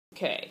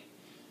Okay.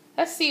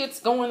 Let's see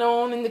what's going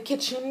on in the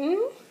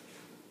kitchen.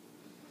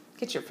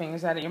 Get your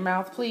fingers out of your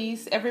mouth,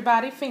 please.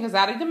 Everybody, fingers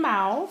out of your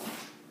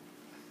mouth.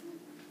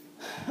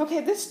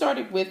 Okay, this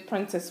started with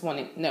Princess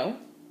wanting... No.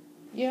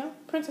 Yeah,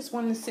 Princess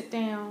wanted to sit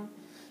down.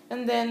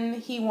 And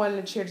then he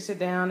wanted a chair to sit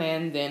down.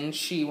 And then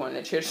she wanted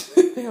a chair to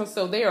sit down.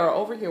 So they are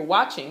over here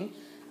watching.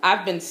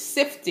 I've been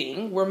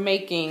sifting. We're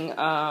making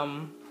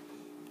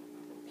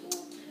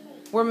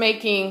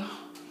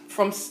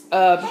from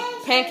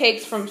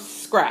pancakes from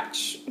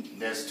scratch.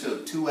 That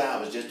took 2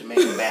 hours just to make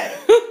the batter.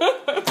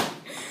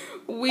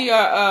 We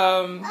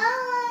are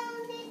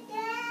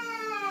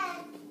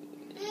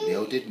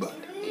melted butter.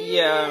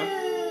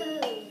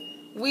 Yeah.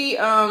 We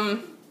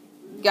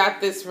got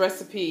this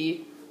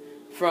recipe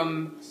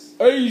from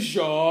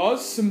Asia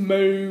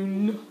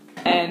Simone,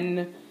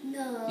 and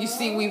you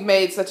see we've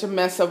made such a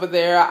mess over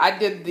there. I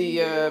did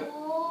the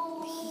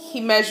he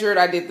measured,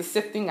 I did the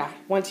sifting. I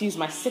want to use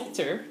my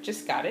sifter.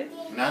 Just got it.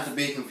 Not to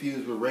be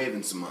confused with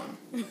Raven Simone.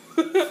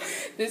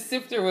 This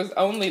sifter was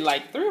only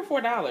like $3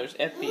 or $4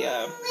 at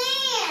the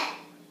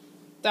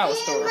dollar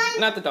store.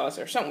 Not the dollar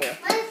store, somewhere.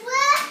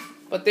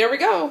 But there we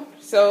go.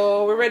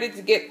 So we're ready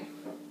to get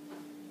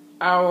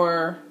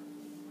our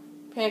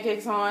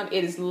pancakes on.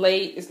 It is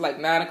late. It's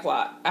like 9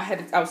 o'clock.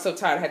 I was so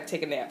tired I had to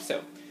take a nap.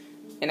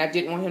 And I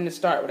didn't want him to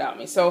start without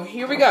me. So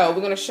here we go.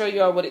 We're gonna show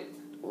you all how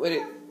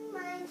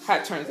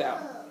it turns out.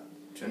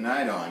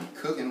 Tonight on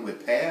Cooking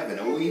with Pav and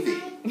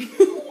OEV.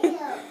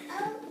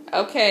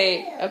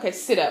 Okay,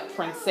 sit up,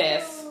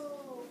 princess.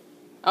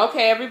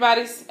 Okay, I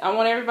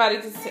want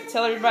everybody to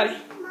tell everybody.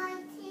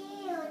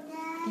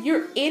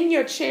 You're in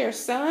your chair,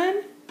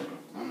 son. I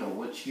don't know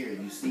what chair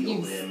you see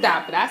over there.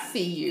 Stop it, I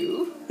see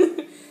you.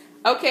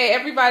 Okay,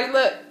 everybody,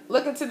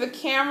 look into the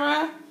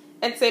camera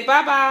and say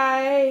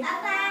bye-bye.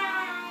 Bye-bye.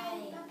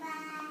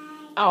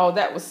 Oh,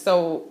 that was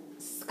so...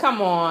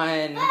 Come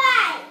on.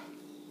 Bye-bye.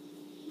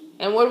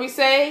 And what do we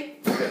say?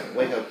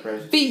 Wake up,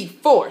 Precious.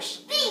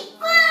 VForce.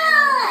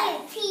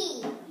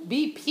 VForce.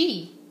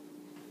 VP.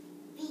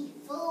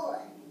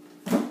 VForce.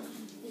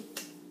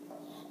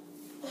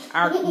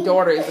 Our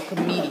daughter is a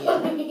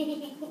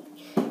comedian.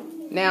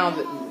 Now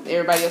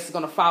everybody else is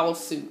going to follow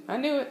suit. I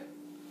knew it.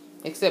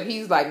 Except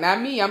he's like, not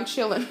me, I'm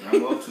chilling.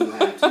 I'm up too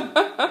high, too.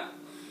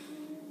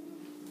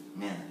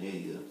 Man, there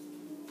you go.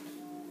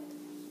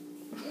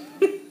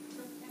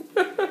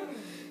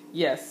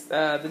 Yes,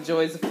 the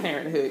joys of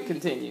parenthood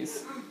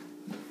continues.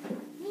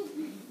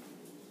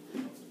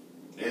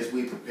 As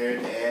we prepare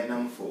to add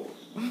number 4.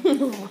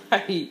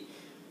 Right.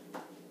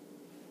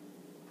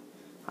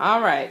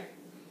 All right.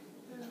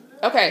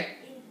 Okay.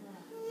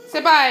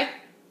 Say bye.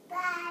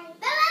 Bye.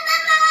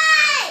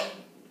 Bye.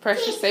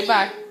 Precious, say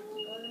bye.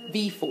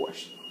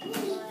 VForce.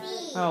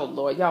 Oh,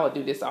 Lord. Y'all will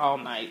do this all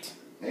night.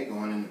 They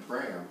going into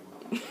prayer.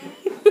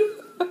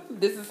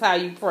 This is how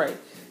you pray.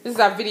 This is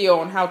our video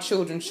on how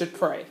children should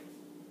pray.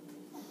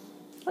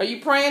 Are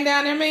you praying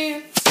down there,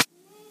 man?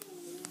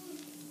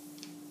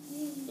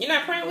 You're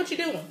not praying? What you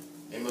doing?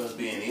 It must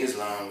be in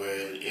Islam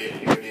where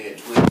every day at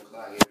 12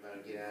 o'clock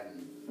everybody get out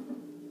and...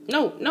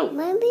 No.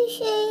 Let me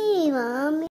see, Mommy.